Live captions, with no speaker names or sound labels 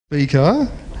Speaker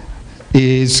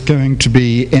is going to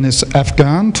be Enis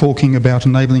Afgan, talking about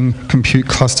enabling compute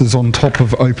clusters on top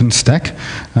of OpenStack.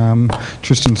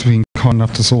 Tristan's been kind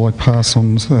enough to sort of pass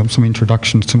on some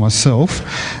introductions to myself.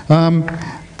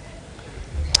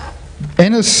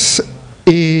 Enis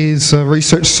is a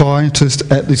research scientist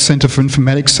at the Centre for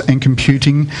Informatics and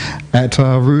Computing at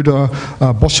Ruda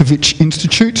Boschevich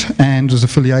Institute, and is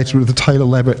affiliated with the Taylor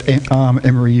Lab at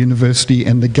Emory University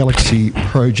and the Galaxy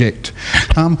Project.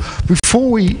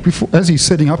 As he's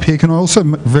setting up here, can I also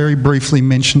very briefly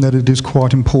mention that it is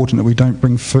quite important that we don't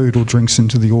bring food or drinks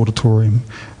into the auditorium,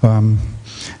 and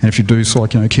if you do, so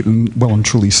keep them well and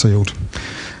truly sealed.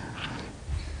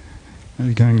 How are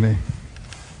you going there?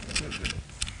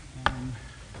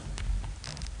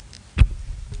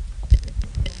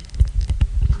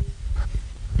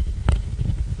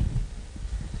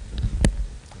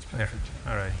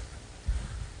 All right.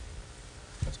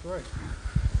 That's great.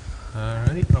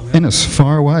 Alrighty. Enis,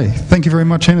 fire away. Thank you very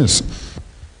much, Enis.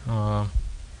 All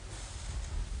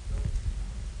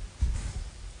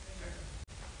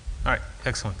right,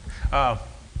 excellent. Hi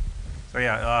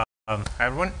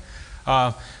everyone.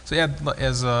 As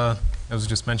was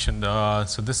just mentioned,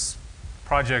 so this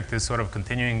project is sort of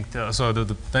continuing. So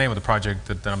the name of the project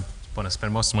that I'm going to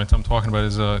spend most of my time talking about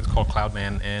is called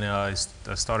Cloudman, and I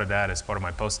started that as part of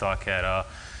my postdoc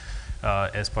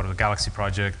as part of the Galaxy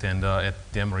project and at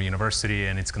the Emory University,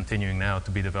 and it's continuing now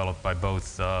to be developed by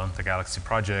both the Galaxy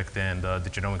project and the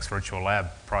Genomics Virtual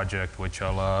Lab project, which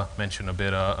I'll mention a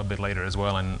bit later as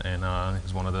well, and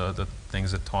is one of the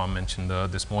things that Tom mentioned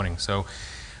this morning. So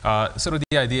sort of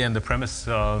the idea and the premise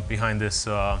behind this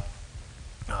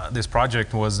this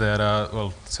project was that,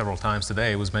 well, several times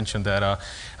today it was mentioned that,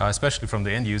 especially from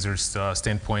the end user's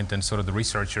standpoint and sort of the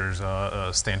researcher's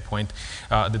standpoint,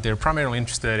 that they're primarily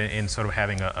interested in sort of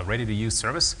having a ready-to-use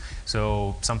service.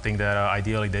 So something that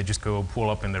ideally they just go pull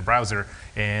up in their browser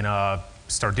and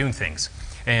start doing things.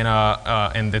 And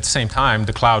at the same time,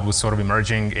 the cloud was sort of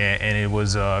emerging, and it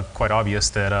was quite obvious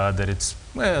that it's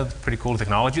pretty cool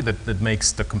technology that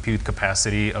makes the compute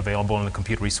capacity available and the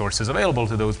compute resources available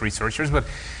to those researchers. But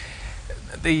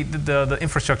the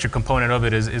infrastructure component of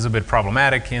it is a bit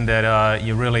problematic in that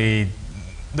you really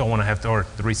don't want to have to, or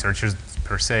the researchers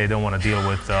per se don't want to deal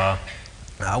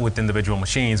with individual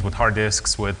machines, with hard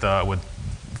disks, with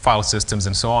file systems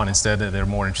and so on. Instead, they're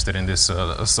more interested in this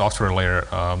software layer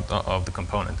of the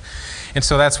component. And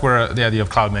so that's where the idea of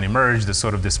Cloudman emerged, as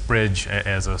sort of this bridge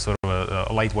as a sort of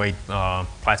a lightweight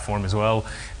platform as well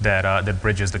that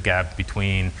bridges the gap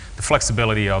between the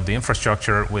flexibility of the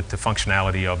infrastructure with the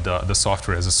functionality of the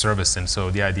software as a service. And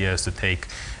so the idea is to take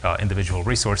individual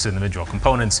resources, individual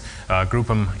components, group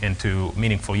them into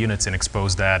meaningful units and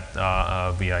expose that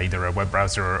via either a web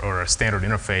browser or a standard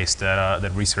interface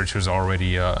that researchers are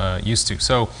already used to.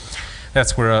 So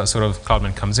that's where sort of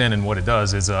Cloudman comes in, and what it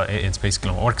does is it's basically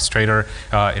an orchestrator.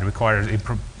 It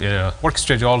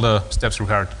orchestrates all the steps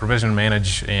required to provision,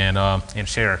 manage, and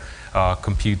share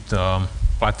compute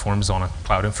platforms on a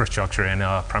cloud infrastructure, and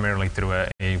primarily through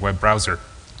a web browser.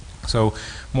 So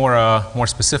more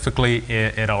specifically,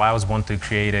 it allows one to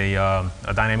create a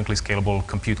dynamically scalable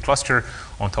compute cluster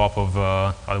on top of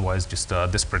otherwise just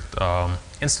disparate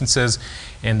instances,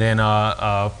 and then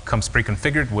comes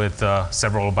pre-configured with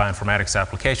several bioinformatics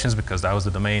applications, because that was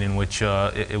the domain in which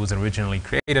it was originally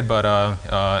created, but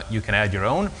you can add your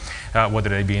own, whether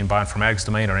they be in bioinformatics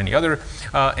domain or any other,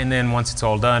 and then once it's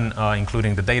all done,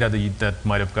 including the data that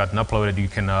might have gotten uploaded,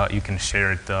 you can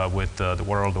share it with the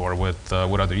world or with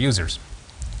other users.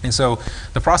 And so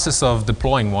the process of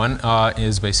deploying one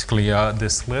is basically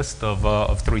this list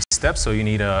of 3 steps. So you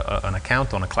need an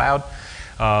account on a cloud,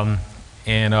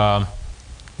 and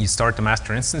you start the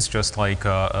master instance just like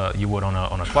you would on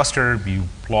a cluster. You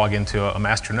log into a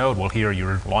master node. Well, here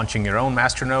you're launching your own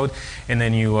master node, and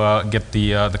then you get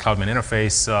the Cloudman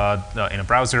interface in a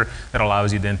browser that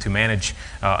allows you then to manage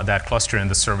that cluster and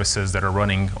the services that are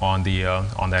running on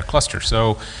that cluster.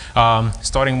 So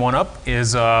starting one up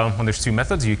is when there's 2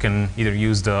 methods. You can either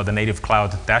use the native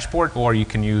cloud dashboard, or you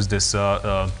can use this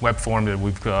web form that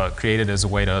we've created as a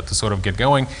way to sort of get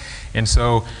going. And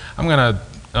so I'm going to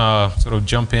sort of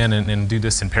jump in and do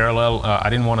this in parallel. I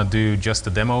didn't want to do just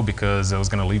the demo because it was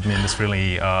going to leave me in this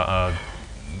really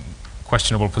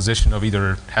questionable position of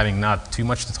either having not too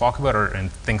much to talk about,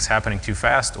 and things happening too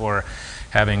fast, or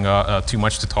having too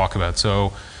much to talk about.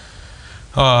 So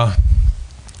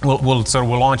we'll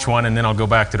launch one, and then I'll go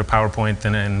back to the PowerPoint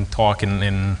and talk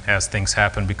and as things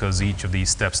happen, because each of these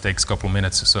steps takes a couple of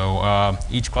minutes. So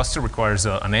each cluster requires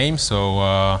a name.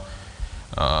 So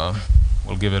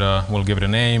we'll give it a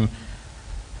name.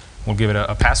 We'll give it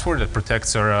a password that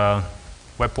protects our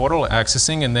web portal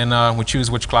accessing, and then we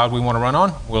choose which cloud we want to run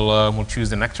on. We'll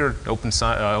choose the Nectar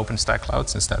OpenStack cloud,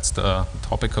 since that's the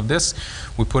topic of this.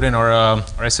 We put in our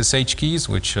SSH keys,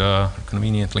 which are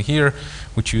conveniently here.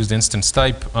 We choose the instance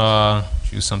type,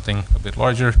 choose something a bit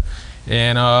larger,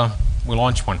 and we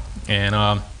launch one.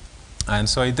 And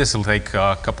so this will take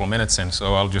a couple of minutes, and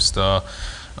so I'll just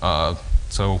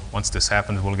so once this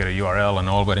happens, we'll get a URL and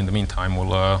all. But in the meantime,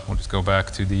 we'll just go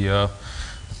back to the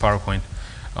PowerPoint.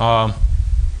 All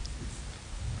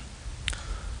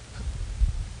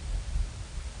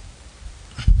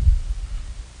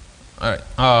right.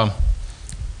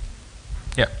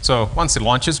 Yeah. So once it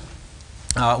launches,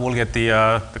 we'll get the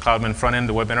CloudMint front end,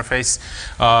 the web interface.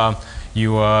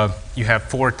 You have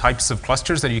 4 types of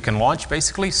clusters that you can launch,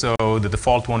 basically. So the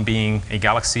default one being a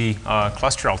Galaxy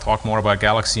cluster. I'll talk more about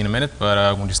Galaxy in a minute,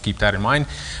 but we'll just keep that in mind.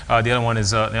 The other one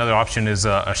is the other option is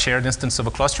a shared instance of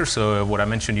a cluster. So what I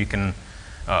mentioned, you can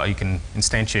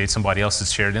instantiate somebody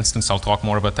else's shared instance. I'll talk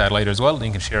more about that later as well.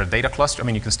 You can share a data cluster. I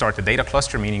mean, you can start a data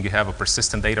cluster, meaning you have a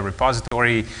persistent data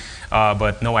repository,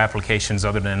 but no applications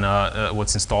other than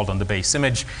what's installed on the base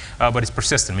image. But it's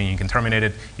persistent, meaning you can terminate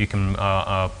it. You can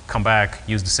come back,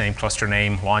 use the same cluster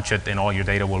name, launch it, and all your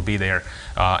data will be there.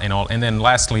 And then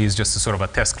lastly is just a sort of a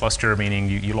test cluster, meaning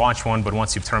you launch one, but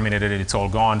once you've terminated it, it's all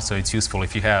gone. So it's useful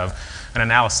if you have an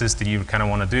analysis that you kind of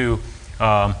want to do.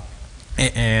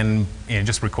 And it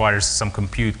just requires some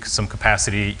compute, some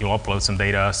capacity. You'll upload some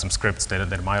data, some scripts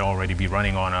that might already be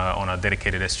running on a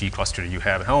dedicated SG cluster you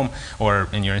have at home or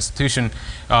in your institution.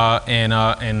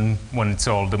 And when it's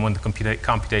all when the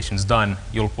computation's done,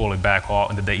 you'll pull it back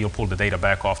off. You'll pull the data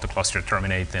back off the cluster,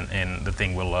 terminate, and the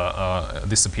thing will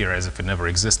disappear as if it never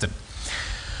existed.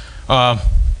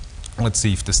 Let's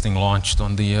see if this thing launched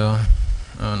on the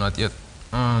not yet.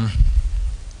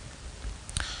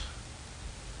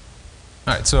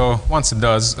 All right, so once it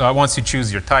does, once you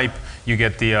choose your type, you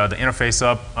get the interface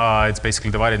up. It's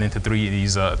basically divided into three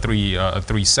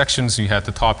sections. You have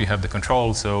the top, you have the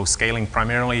control, so scaling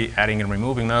primarily, adding and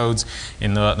removing nodes.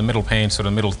 In the middle pane, so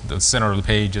the center of the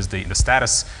page is the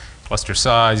status, cluster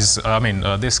size,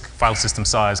 disk file system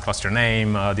size, cluster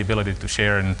name, the ability to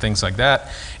share and things like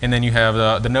that. And then you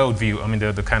have the node view,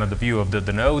 the kind of the view of the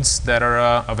nodes that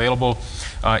are available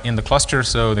in the cluster.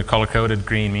 So they're color-coded.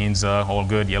 Green means all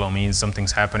good, yellow means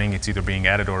something's happening, it's either being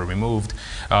added or removed.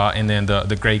 And then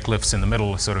the gray glyphs in the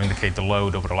middle sort of indicate the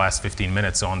load over the last 15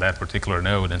 minutes on that particular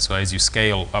node. And so as you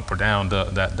scale up or down,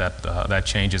 that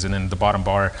changes. And then the bottom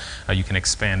bar, you can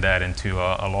expand that into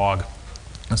a log.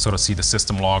 Sort of see the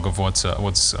system log of what's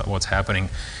happening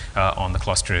on the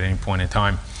cluster at any point in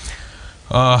time.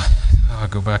 I'll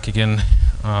go back again.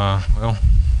 Well,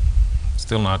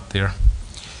 still not there.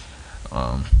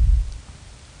 All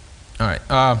right.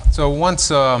 So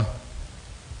once all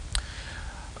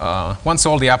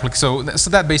the applications, so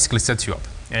that basically sets you up.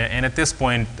 And at this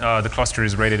point, the cluster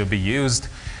is ready to be used.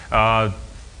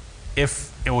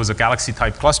 If it was a Galaxy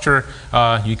type cluster,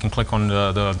 you can click on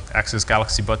the Access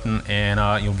Galaxy button,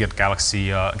 and you'll get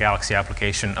Galaxy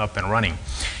application up and running.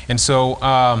 And so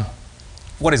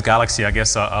what is Galaxy? I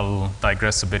guess I'll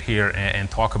digress a bit here and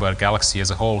talk about Galaxy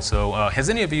as a whole. So has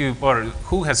any of you, or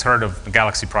who has heard of the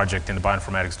Galaxy project in the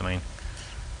bioinformatics domain?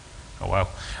 Oh, wow.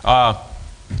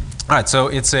 All right, so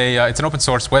it's an open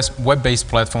source web-based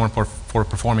platform for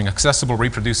performing accessible,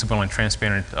 reproducible, and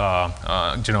transparent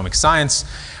genomic science.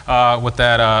 What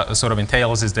that sort of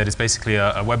entails is that it's basically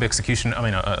a web execution,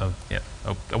 a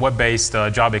web-based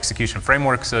job execution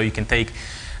framework. So you can take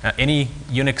any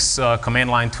Unix command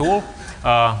line tool,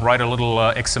 write a little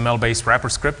XML-based wrapper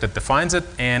script that defines it,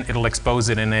 and it'll expose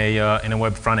it in a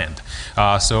web front end.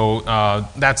 So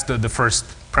that's the first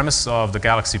premise of the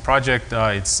Galaxy project.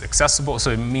 It's accessible,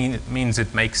 so it means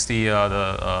it makes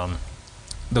those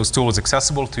tools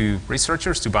accessible to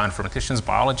researchers, to bioinformaticians,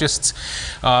 biologists.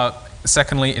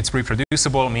 Secondly, it's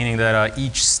reproducible, meaning that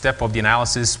each step of the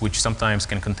analysis, which sometimes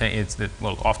can contain,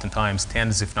 oftentimes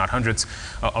tens, if not hundreds,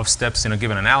 of steps in a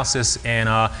given analysis,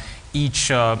 and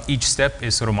each step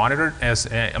is sort of monitored as,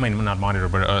 not monitored,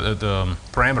 but the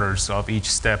parameters of each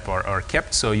step are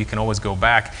kept, so you can always go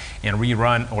back and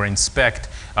rerun or inspect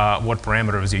what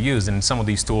parameters you use. And some of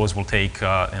these tools will take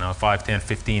 5, 10,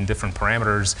 15 different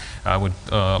parameters with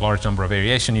a large number of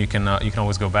variation. You can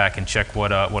always go back and check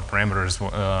what parameters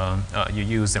you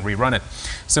used and rerun it.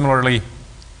 Similarly,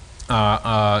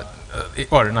 or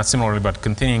not similarly, but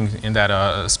continuing in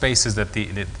that space is that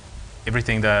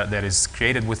everything that is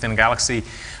created within Galaxy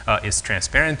is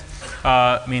transparent,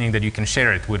 meaning that you can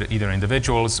share it with either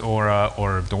individuals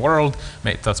or the world,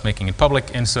 thus making it public.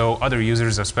 And so other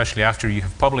users, especially after you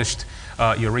have published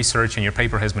your research and your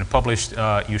paper has been published,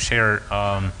 you share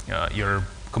your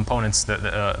components,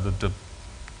 the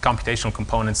computational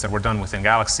components that were done within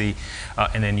Galaxy,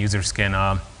 and then users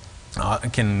can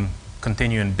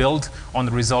continue and build on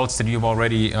the results that you've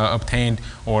already obtained,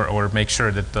 or make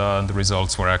sure that the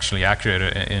results were actually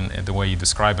accurate in the way you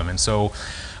describe them. And so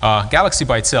Galaxy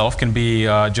by itself can be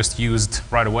just used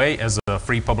right away as a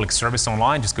free public service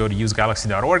online. Just go to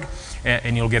usegalaxy.org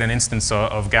and you'll get an instance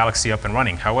of Galaxy up and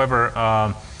running. However,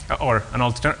 or an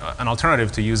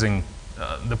alternative to using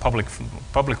the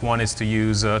public one is to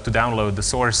use to download the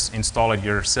source, install it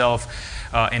yourself,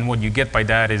 and what you get by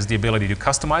that is the ability to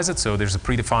customize it. So there's a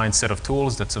predefined set of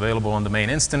tools that's available on the main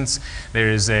instance. There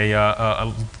is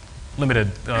a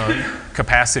limited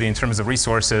capacity in terms of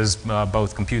resources,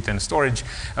 both compute and storage,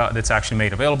 that's actually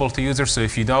made available to users. So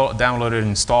if you download it and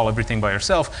install everything by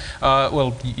yourself,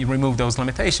 well, you remove those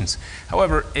limitations.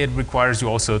 However, it requires you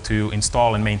also to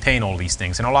install and maintain all these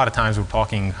things. And a lot of times we're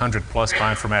talking 100+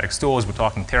 bioinformatics tools. We're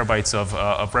talking terabytes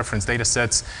of reference data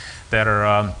sets that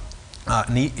are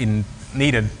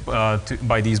needed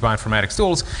by these bioinformatics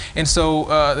tools. And so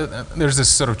there's this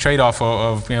sort of trade-off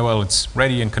of well, it's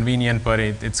ready and convenient, but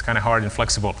it's kind of hard and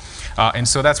flexible. And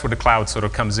so that's where the cloud sort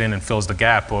of comes in and fills the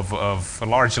gap of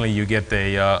largely you get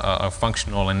a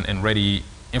functional and ready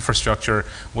infrastructure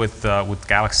with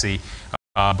Galaxy,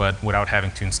 but without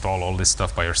having to install all this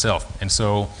stuff by yourself. And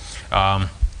so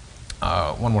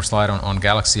one more slide on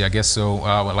Galaxy, I guess. So,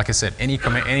 well, like I said, any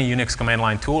Unix command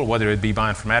line tool, whether it be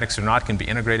bioinformatics or not, can be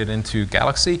integrated into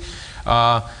Galaxy.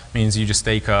 Means you just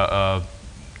take a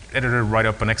editor, write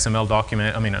up an XML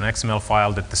document, an XML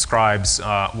file that describes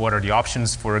what are the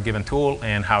options for a given tool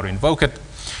and how to invoke it.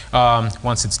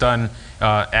 Once it's done,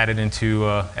 add it into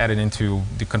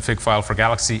the config file for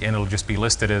Galaxy, and it'll just be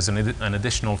listed as an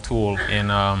additional tool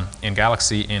in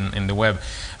Galaxy in the web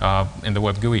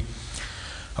GUI.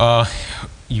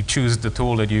 You choose the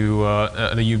tool that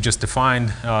you've just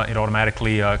defined. It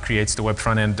automatically creates the web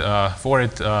front end for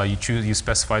it. You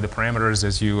specify the parameters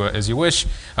as you wish.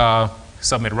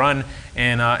 Submit run,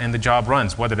 and the job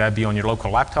runs, whether that be on your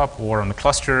local laptop or on the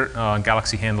cluster.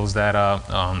 Galaxy handles that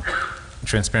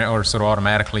transparent or sort of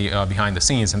automatically behind the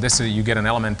scenes. And this you get an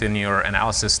element in your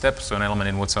analysis step, so an element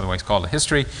in what's otherwise called a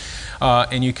history,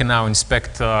 and you can now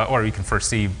inspect, or you can first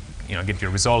see, get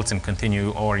your results and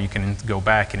continue, or you can go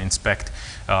back and inspect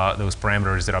those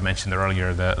parameters that I mentioned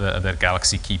earlier that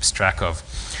Galaxy keeps track of.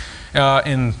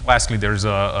 And lastly, there's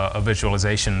a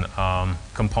visualization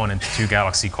component to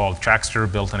Galaxy called Trackster,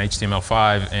 built on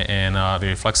HTML5 and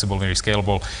very flexible, very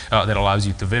scalable, that allows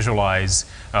you to visualize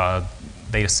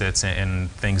data sets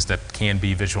and things that can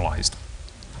be visualized.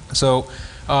 So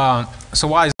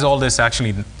why is all this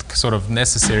actually sort of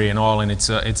necessary and all? And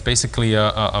it's basically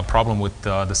a problem with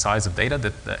the size of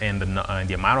data and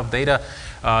the amount of data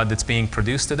that's being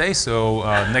produced today. So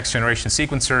next generation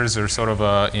sequencers are sort of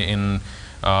in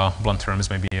blunt terms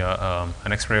maybe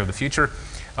an X-ray of the future,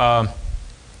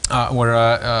 where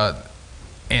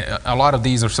a lot of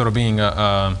these are sort of being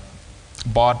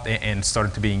bought and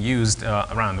started to being used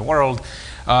around the world,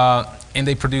 and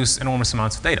they produce enormous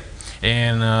amounts of data.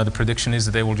 And the prediction is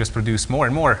that they will just produce more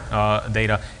and more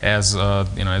data as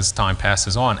as time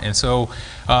passes on. And so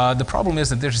the problem is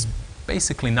that there's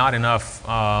basically not enough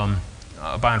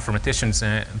bioinformaticians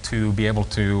to be able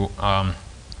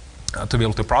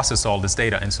to process all this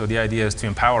data. And so the idea is to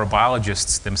empower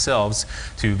biologists themselves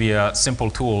to via simple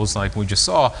tools like we just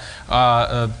saw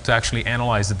to actually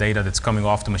analyze the data that's coming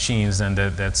off the machines and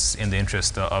that's in the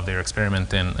interest of their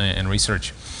experiment and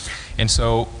research. And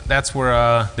so that's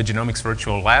where the Genomics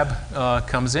Virtual Lab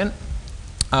comes in.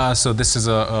 So this is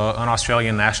an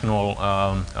Australian national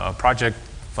project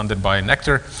funded by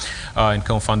Nectar and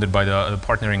co-funded by the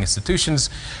partnering institutions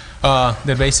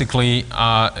that basically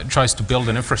tries to build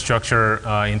an infrastructure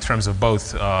in terms of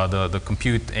both the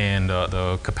compute and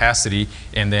the capacity,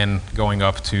 and then going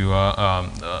up to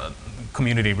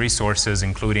community resources,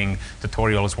 including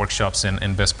tutorials, workshops,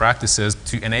 and best practices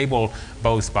to enable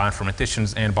both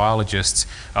bioinformaticians and biologists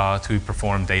to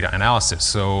perform data analysis.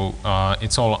 So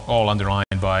it's all underlined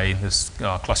by this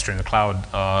clustering the cloud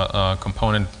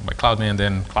component by Cloudman,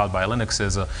 then Cloud by Linux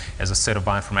as a set of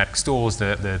bioinformatics tools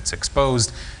that's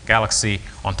exposed. Galaxy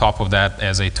on top of that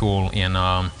as a tool in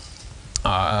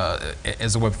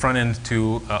as a web front end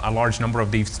to a large number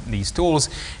of these tools,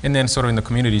 and then sort of in the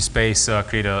community space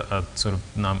create a sort of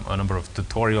a number of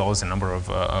tutorials, a number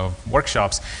of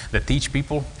workshops that teach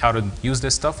people how to use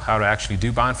this stuff, how to actually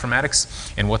do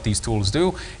bioinformatics and what these tools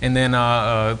do, and then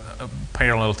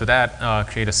parallel to that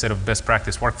create a set of best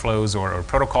practice workflows or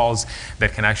protocols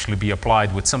that can actually be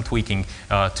applied with some tweaking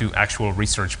to actual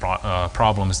research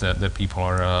problems that people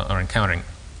are encountering.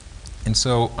 And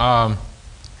so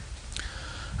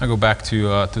I go back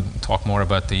to talk more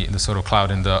about the sort of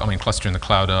cloud and cluster in the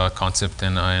cloud concept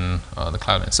and the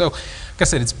cloud. And so, like I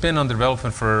said, it's been under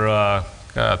development for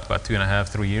about 2.5,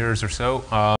 3 years or so,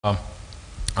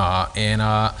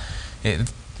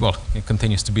 it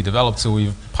continues to be developed. So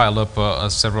we've piled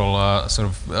up several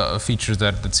features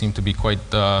that seem to be quite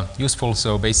useful.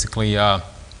 So basically,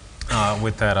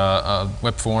 with that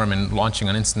web form and launching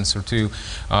an instance or two,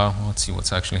 let's see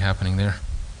what's actually happening there.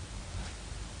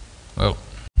 Well,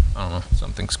 I don't know,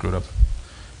 something screwed up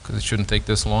because it shouldn't take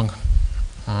this long.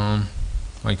 Well,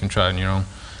 you can try it on your own.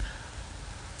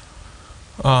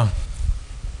 All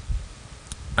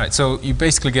right, so you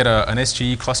basically get an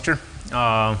SGE cluster,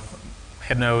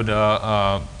 head node,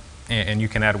 and you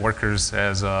can add workers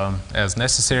as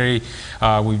necessary.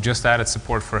 We've just added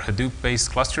support for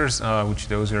Hadoop-based clusters, which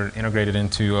those are integrated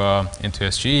into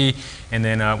SGE, and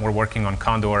then we're working on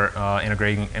Condor,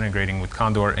 integrating with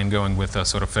Condor and going with a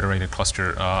sort of federated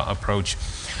cluster approach.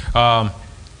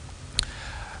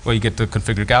 Well, you get the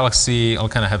configure Galaxy. I'll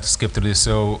kind of have to skip through this.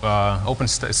 So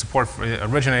OpenStack support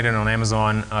originated on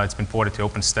Amazon. It's been ported to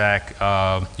OpenStack,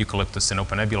 Eucalyptus, and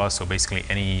OpenNebula. So basically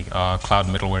any cloud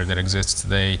middleware that exists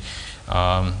today,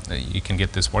 you can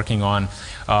get this working on.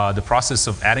 The process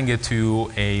of adding it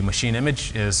to a machine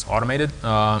image is automated.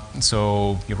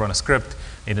 So you run a script.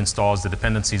 It installs the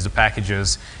dependencies, the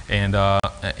packages, and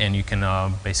you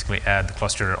can basically add the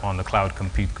cluster on the cloud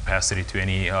compute capacity to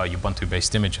any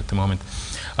Ubuntu-based image at the moment.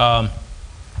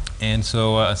 And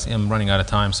so I see I'm running out of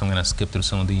time, so I'm going to skip through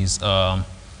some of these. Okay,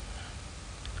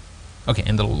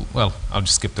 and well, I'll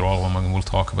just skip through all of them, and we'll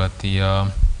talk about the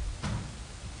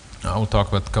we'll talk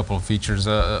about a couple of features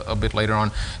a bit later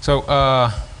on. So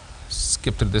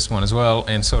skip through this one as well,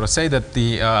 and so to say that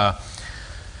the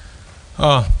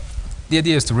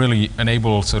idea is to really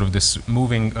enable sort of this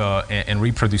moving and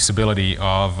reproducibility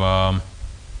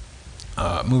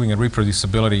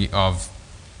of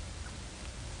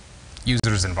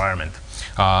user's environment.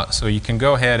 So you can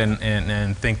go ahead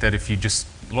and think that if you just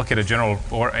look at a general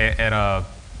or at a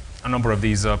number of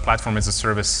these platform as a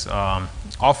service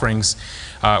offerings,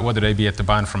 whether they be at the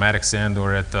bioinformatics end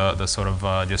or at the sort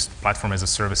of just platform as a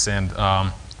service end,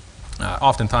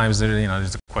 oftentimes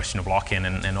there's a question of lock-in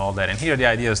and all that. And here the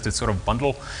idea is to sort of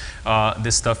bundle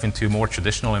this stuff into a more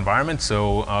traditional environment.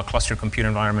 So cluster compute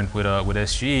environment with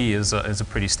SGE is a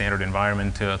pretty standard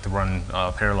environment to run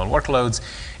parallel workloads.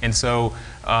 And so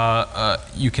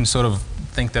you can sort of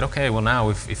think that, okay, well now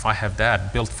if I have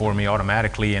that built for me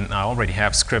automatically and I already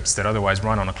have scripts that otherwise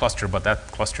run on a cluster, but that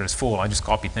cluster is full, I just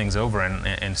copy things over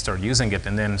and start using it.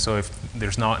 And then so if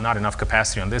there's not enough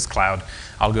capacity on this cloud,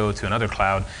 I'll go to another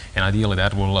cloud, and ideally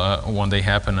that will one day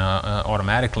happen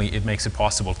automatically. It makes it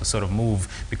possible to sort of move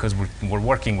because we're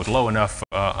working with low enough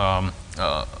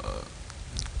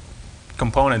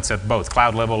components at both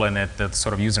cloud level and at the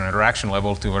sort of user interaction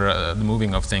level to where the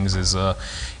moving of things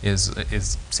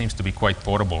seems to be quite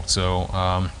portable. So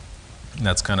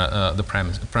that's kind of the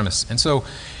premise. And so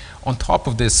on top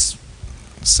of this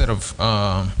set of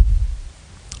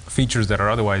features that are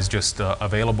otherwise just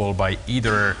available by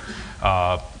either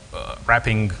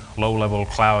wrapping low-level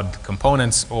cloud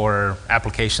components or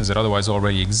applications that otherwise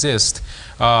already exist,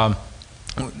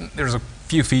 there's a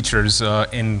few features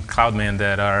in CloudMan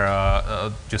that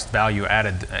are just value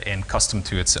added and custom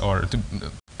to its or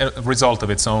a result of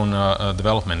its own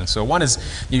development. And so one is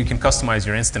you can customize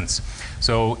your instance.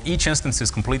 So each instance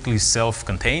is completely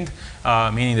self-contained,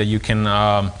 meaning that you can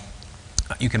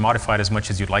modify it as much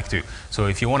as you'd like to. So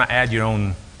if you want to add your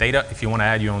own data, if you want to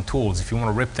add your own tools, if you want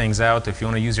to rip things out, if you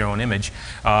want to use your own image,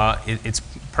 it's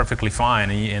perfectly fine.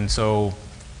 And so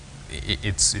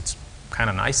it's kind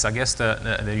of nice, I guess,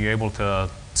 that you're able to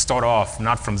start off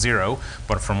not from 0,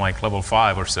 but from like level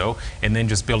 5 or so, and then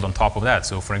just build on top of that.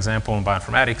 So for example, in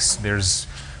bioinformatics, there's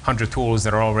 100 tools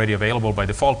that are already available by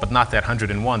default, but not that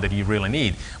 101 that you really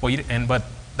need. Well, but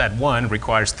that one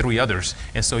requires 3 others,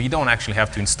 and so you don't actually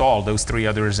have to install those 3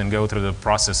 others and go through the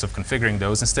process of configuring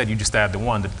those. Instead, you just add the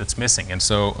one that's missing, and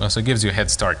so it gives you a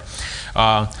head start.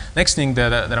 Next thing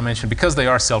that I mentioned, because they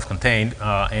are self-contained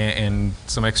and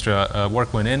some extra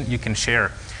work went in, you can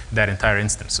share that entire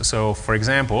instance. So, for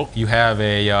example, you have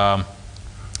a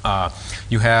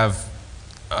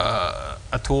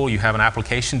tool, you have an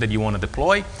application that you want to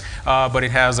deploy, but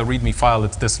it has a README file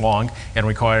that's this long and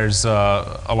requires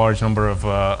a large number of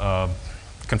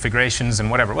configurations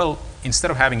and whatever. Well,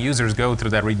 instead of having users go through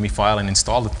that README file and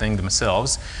install the thing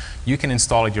themselves, you can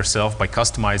install it yourself by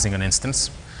customizing an instance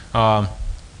and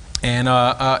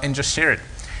just share it.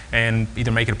 and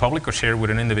either make it public or share it with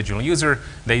an individual user.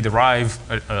 They derive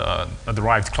a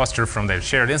derived cluster from their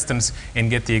shared instance and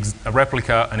get a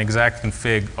replica, an exact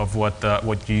config of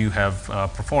what you have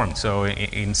performed. So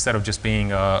instead of just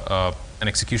being an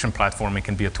execution platform, it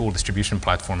can be a tool distribution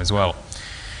platform as well.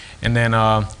 And then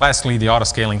lastly, the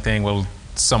auto-scaling thing, well,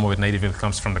 some of it natively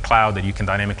comes from the cloud that you can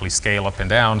dynamically scale up and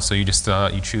down. So you just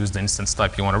you choose the instance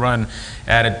type you want to run,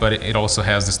 add it, but it also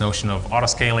has this notion of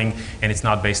auto-scaling, and it's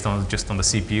not based on just on the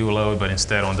CPU load, but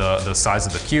instead on the size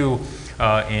of the queue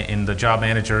in the job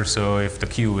manager. So if the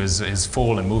queue is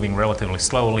full and moving relatively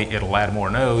slowly, it'll add more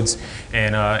nodes,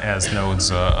 and as nodes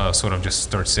sort of just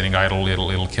start sitting idle,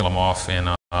 it'll kill them off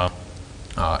and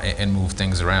move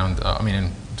things around.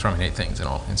 And terminate things and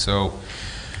all. And so.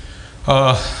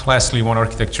 Lastly, one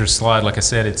architecture slide. Like I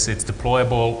said, it's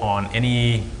deployable on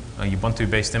any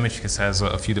Ubuntu-based image. It has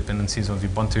a few dependencies on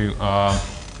Ubuntu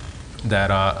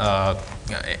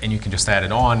and you can just add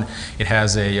it on. It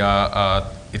has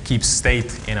it keeps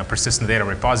state in a persistent data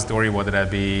repository, whether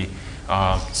that be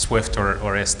Swift or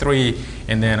S3,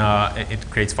 and then it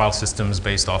creates file systems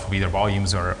based off of either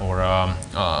volumes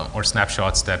or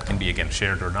snapshots that can be again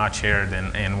shared or not shared.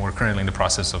 And we're currently in the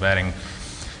process of adding.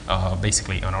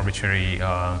 Basically an arbitrary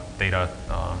data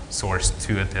source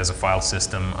to it as a file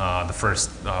system. The first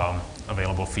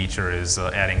available feature is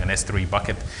adding an S3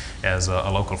 bucket as a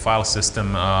local file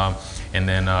system, and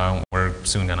then we're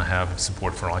soon going to have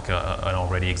support for like an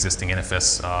already existing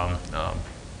NFS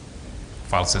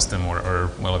file system, or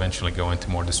we'll eventually go into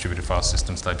more distributed file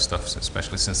systems type stuff,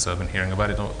 especially since I've been hearing about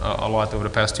it a lot over the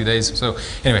past 2 days. So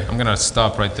anyway, I'm going to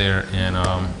stop right there and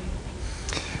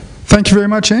thank you very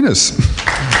much, Enis.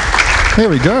 There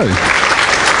we go.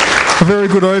 A very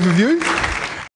good overview.